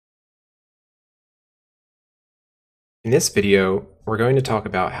In this video, we're going to talk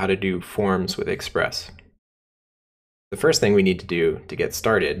about how to do forms with Express. The first thing we need to do to get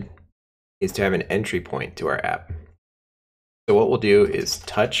started is to have an entry point to our app. So what we'll do is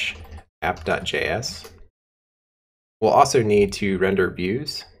touch app.js. We'll also need to render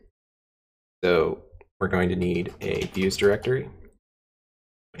views. So we're going to need a views directory,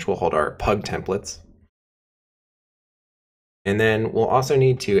 which will hold our pug templates. And then we'll also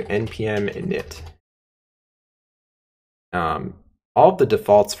need to npm init. All of the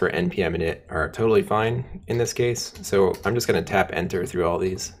defaults for npm init are totally fine in this case, so I'm just going to tap enter through all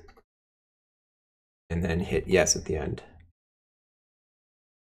these and then hit yes at the end.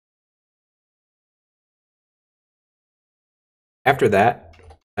 After that,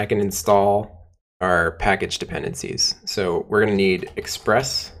 I can install our package dependencies. So we're going to need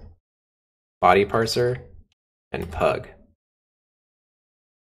Express, body parser, and pug.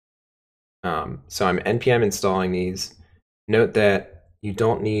 So I'm npm installing these. Note that you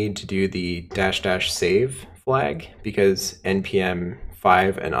don't need to do the -- save flag because npm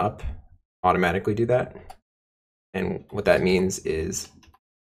 5 and up automatically do that. And what that means is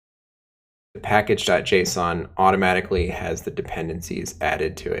the package.json automatically has the dependencies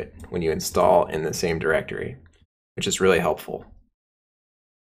added to it when you install in the same directory, which is really helpful.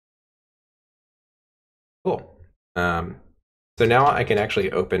 Cool. So now I can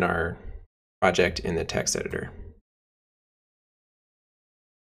actually open our project in the text editor.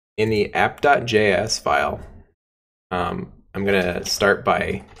 In the app.js file, I'm going to start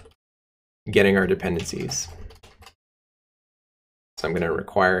by getting our dependencies. So I'm going to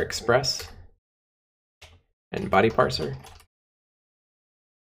require Express and body parser,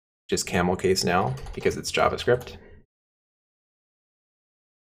 just camel case now because it's JavaScript.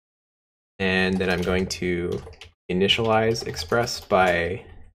 And then I'm going to initialize Express by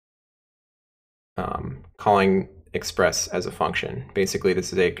calling Express as a function. Basically,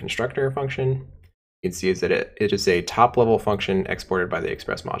 this is a constructor function. You can see that it is a top-level function exported by the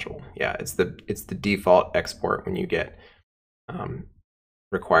Express module. Yeah, it's the default export when you get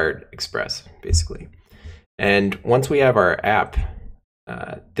required Express, basically. And once we have our app,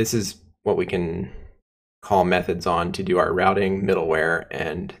 this is what we can call methods on to do our routing, middleware,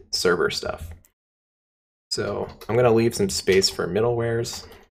 and server stuff. So I'm going to leave some space for middlewares.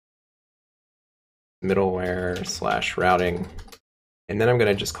 Middleware/routing, and then I'm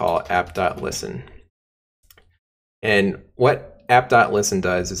going to just call app.listen. And what app.listen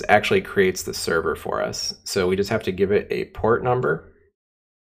does is actually creates the server for us. So we just have to give it a port number,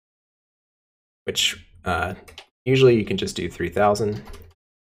 which usually you can just do 3000,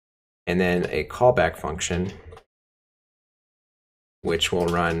 and then a callback function, which will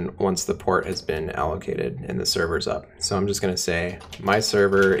run once the port has been allocated and the server's up. So I'm just going to say my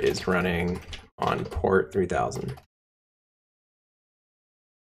server is running on port 3000.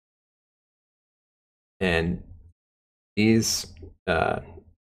 And these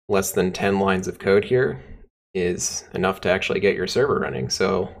less than 10 lines of code here is enough to actually get your server running.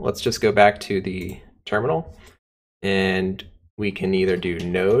 So let's just go back to the terminal, and we can either do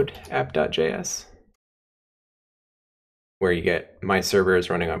node app.js, where you get my server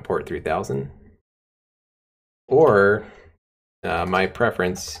is running on port 3000, or my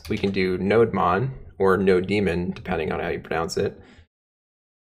preference, we can do nodemon or nodedaemon, depending on how you pronounce it,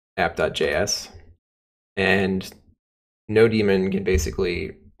 app.js. And nodedaemon can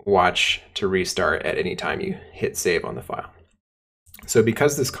basically watch to restart at any time you hit save on the file. So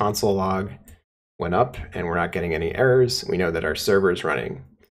because this console log went up and we're not getting any errors, we know that our server is running.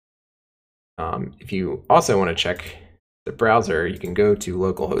 If you also want to check the browser, you can go to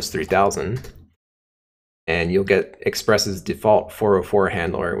localhost 3000, and you'll get Express's default 404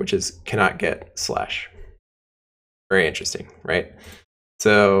 handler, which is cannot get /. Very interesting, right?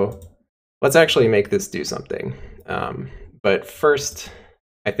 So let's actually make this do something. But first,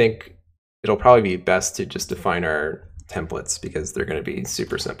 I think it'll probably be best to just define our templates because they're going to be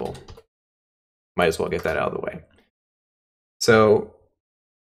super simple. Might as well get that out of the way. So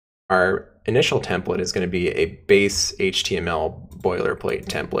our initial template is going to be a base HTML boilerplate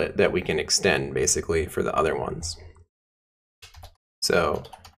template that we can extend basically for the other ones. So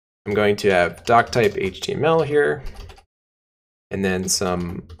I'm going to have doctype HTML here, and then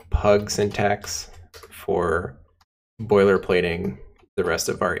some pug syntax for boilerplating the rest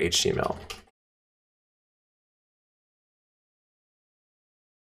of our HTML.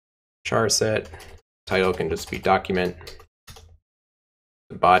 Char set, title can just be document.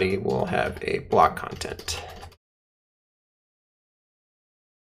 The body will have a block content.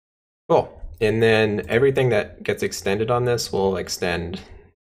 Cool. And then everything that gets extended on this will extend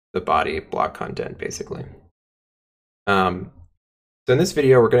the body block content, basically. So in this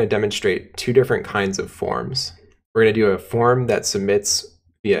video, we're going to demonstrate two different kinds of forms. We're going to do a form that submits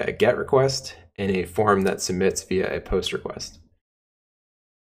via a GET request and a form that submits via a POST request.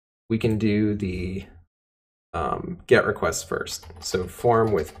 We can do the GET request first. So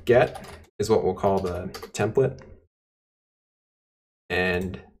form with GET is what we'll call the template.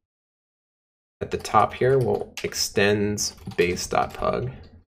 And at the top here, we'll extends base.pug.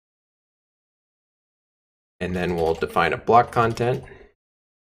 And then we'll define a block content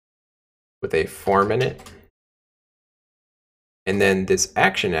with a form in it. And then this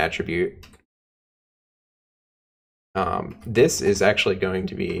action attribute, this is actually going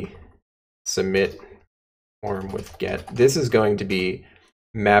to be submit form with get. This is going to be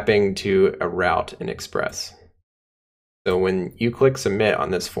mapping to a route in Express. So when you click submit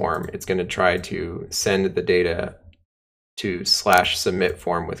on this form, it's going to try to send the data to /submit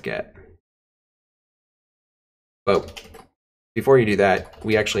form with get. But before you do that,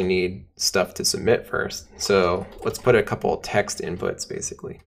 we actually need stuff to submit first. So let's put a couple text inputs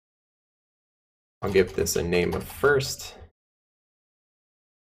basically. I'll give this a name of first.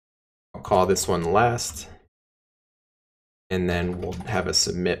 I'll call this one last. And then we'll have a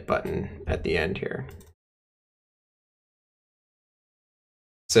submit button at the end here.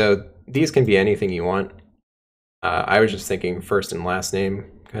 So these can be anything you want. I was just thinking first and last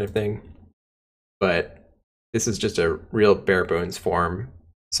name kind of thing. But this is just a real bare bones form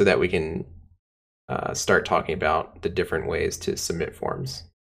so that we can start talking about the different ways to submit forms.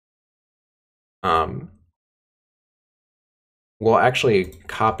 We'll actually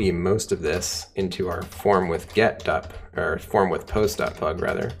copy most of this into our form with form with post.pug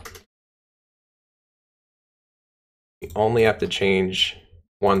rather. We only have to change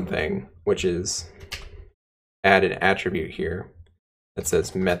one thing, which is add an attribute here that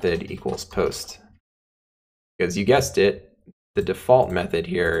says method equals post. Because you guessed it, the default method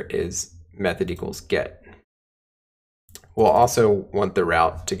here is method equals get. We'll also want the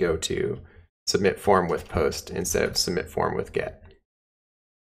route to go to submit form with post instead of submit form with get.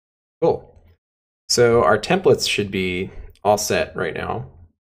 Cool. So our templates should be all set right now.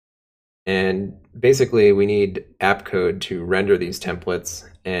 And basically we need app code to render these templates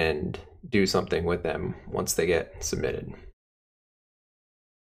and do something with them once they get submitted.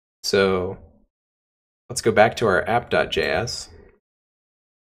 So let's go back to our app.js.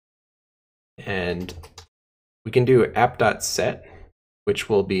 And we can do app.set, which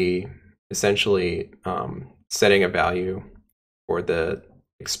will be essentially setting a value for the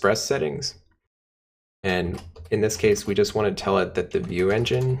Express settings. And in this case, we just want to tell it that the view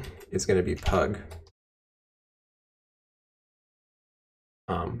engine is going to be pug.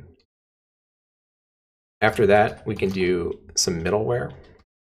 After that, we can do some middleware.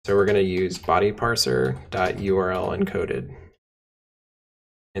 So we're going to use body parser.url encoded.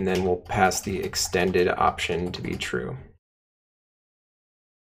 And then we'll pass the extended option to be true.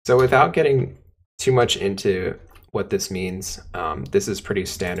 So without getting too much into what this means, this is pretty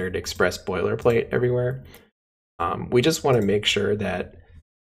standard Express boilerplate everywhere. We just want to make sure that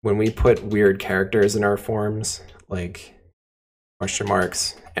when we put weird characters in our forms, like question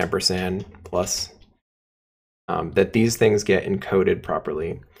marks, ampersand, plus, that these things get encoded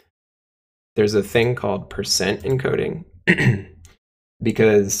properly. There's a thing called percent encoding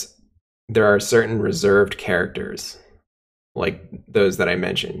because there are certain reserved characters, like those that I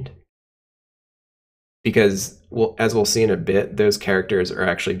mentioned. Because, as we'll see in a bit, those characters are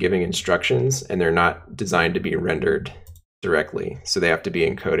actually giving instructions and they're not designed to be rendered directly. So they have to be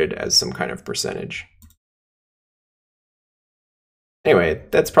encoded as some kind of percentage. Anyway,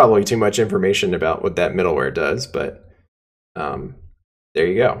 that's probably too much information about what that middleware does, but there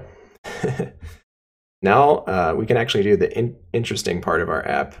you go. Now we can actually do the interesting part of our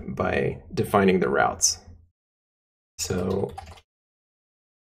app by defining the routes. So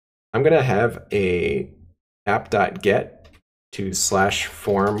I'm going to have a app.get to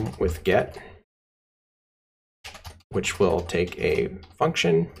 /form with get, which will take a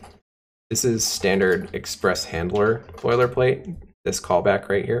function. This is standard Express handler boilerplate, this callback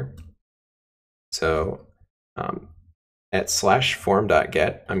right here. So at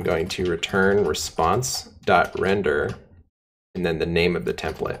 /form.get, I'm going to return response.render and then the name of the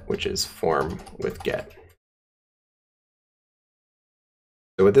template, which is form with get.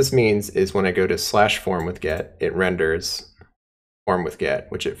 So what this means is when I go to /form with get, it renders form with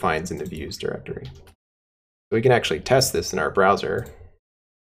get, which it finds in the views directory. So we can actually test this in our browser.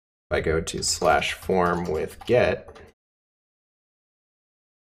 If I go to /form with get,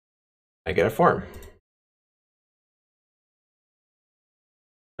 I get a form.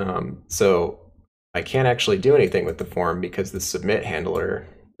 So I can't actually do anything with the form because the submit handler,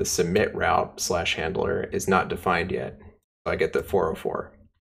 the submit route / handler is not defined yet. So I get the 404.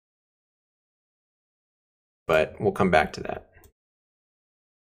 But we'll come back to that.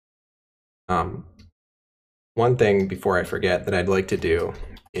 One thing before I forget that I'd like to do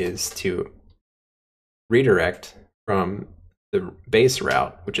is to redirect from the base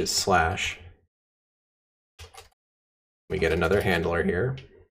route, which is /. We get another handler here.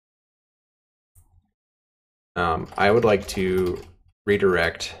 I would like to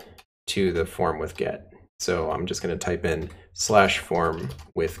redirect to the form with get. So I'm just going to type in /form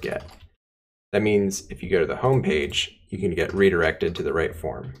with get. That means if you go to the home page, you can get redirected to the right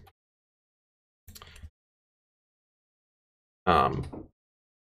form.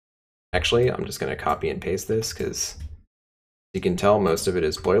 Actually, I'm just going to copy and paste this because you can tell most of it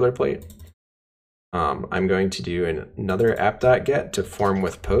is boilerplate. I'm going to do another app.get to form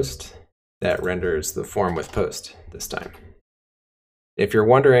with post that renders the form with post this time. If you're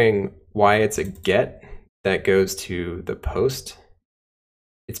wondering why it's a get that goes to the post,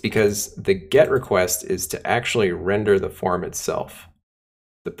 it's because the get request is to actually render the form itself.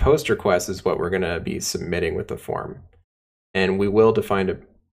 The post request is what we're going to be submitting with the form. And we will define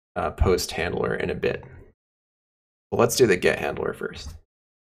a post handler in a bit. But let's do the get handler first.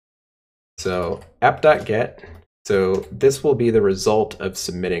 So app.get, so this will be the result of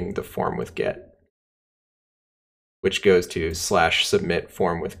submitting the form with get, which goes to /submit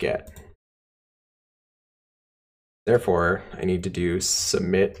form with get. Therefore, I need to do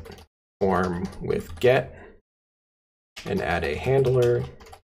submit form with get and add a handler.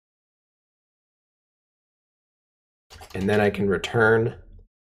 And then I can return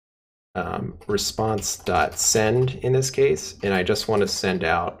response.send in this case, and I just want to send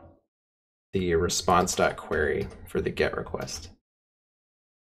out the response.query for the get request.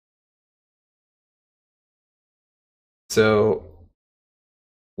 So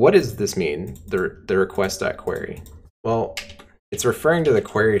what does this mean, the request.query? Well, it's referring to the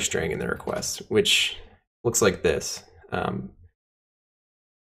query string in the request, which looks like this.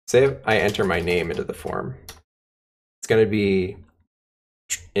 Say I enter my name into the form. It's going to be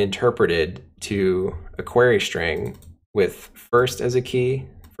interpreted to a query string with first as a key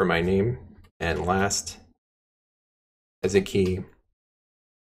for my name and last as a key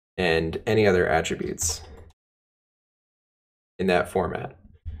and any other attributes in that format.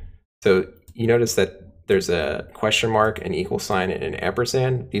 So you notice that there's a question mark, an equal sign, and an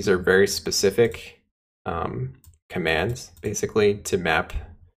ampersand. These are very specific commands, basically, to map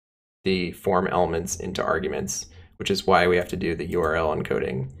the form elements into arguments, which is why we have to do the URL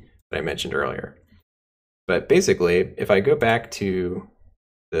encoding that I mentioned earlier. But basically, if I go back to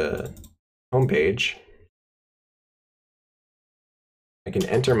the home page, I can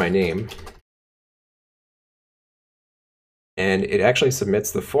enter my name, and it actually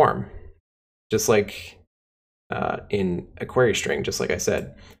submits the form, just like in a query string, just like I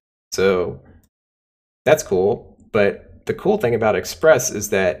said. So that's cool, but the cool thing about Express is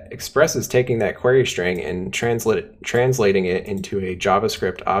that Express is taking that query string and translating it into a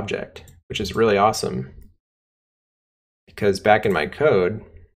JavaScript object, which is really awesome. Because back in my code,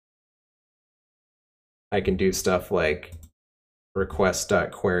 I can do stuff like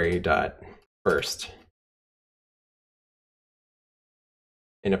request.query.first.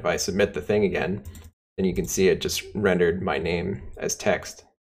 And if I submit the thing again, then you can see it just rendered my name as text.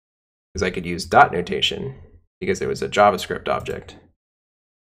 Because I could use dot notation because it was a JavaScript object.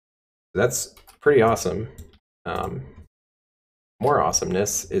 So that's pretty awesome. More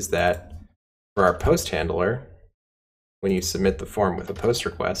awesomeness is that for our post handler, when you submit the form with a post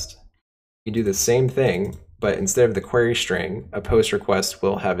request, you do the same thing, but instead of the query string, a post request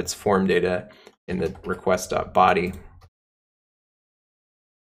will have its form data in the request.body.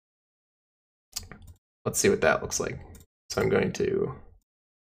 Let's see what that looks like. So I'm going to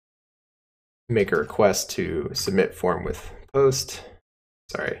make a request to submit form with post.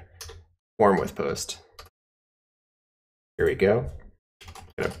 Form with post. Here we go. I'm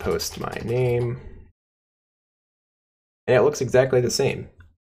going to post my name. And it looks exactly the same.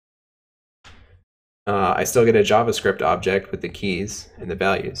 I still get a JavaScript object with the keys and the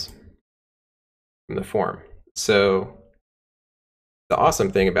values from the form. So the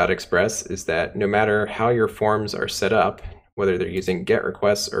awesome thing about Express is that no matter how your forms are set up, whether they're using GET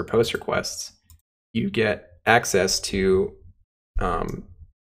requests or POST requests, you get access to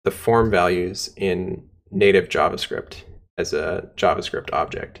the form values in native JavaScript as a JavaScript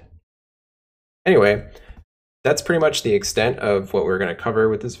object. Anyway, that's pretty much the extent of what we're going to cover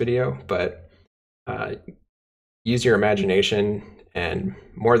with this video, but use your imagination and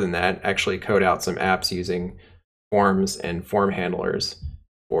more than that, actually code out some apps using forms and form handlers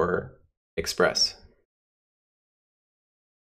for Express.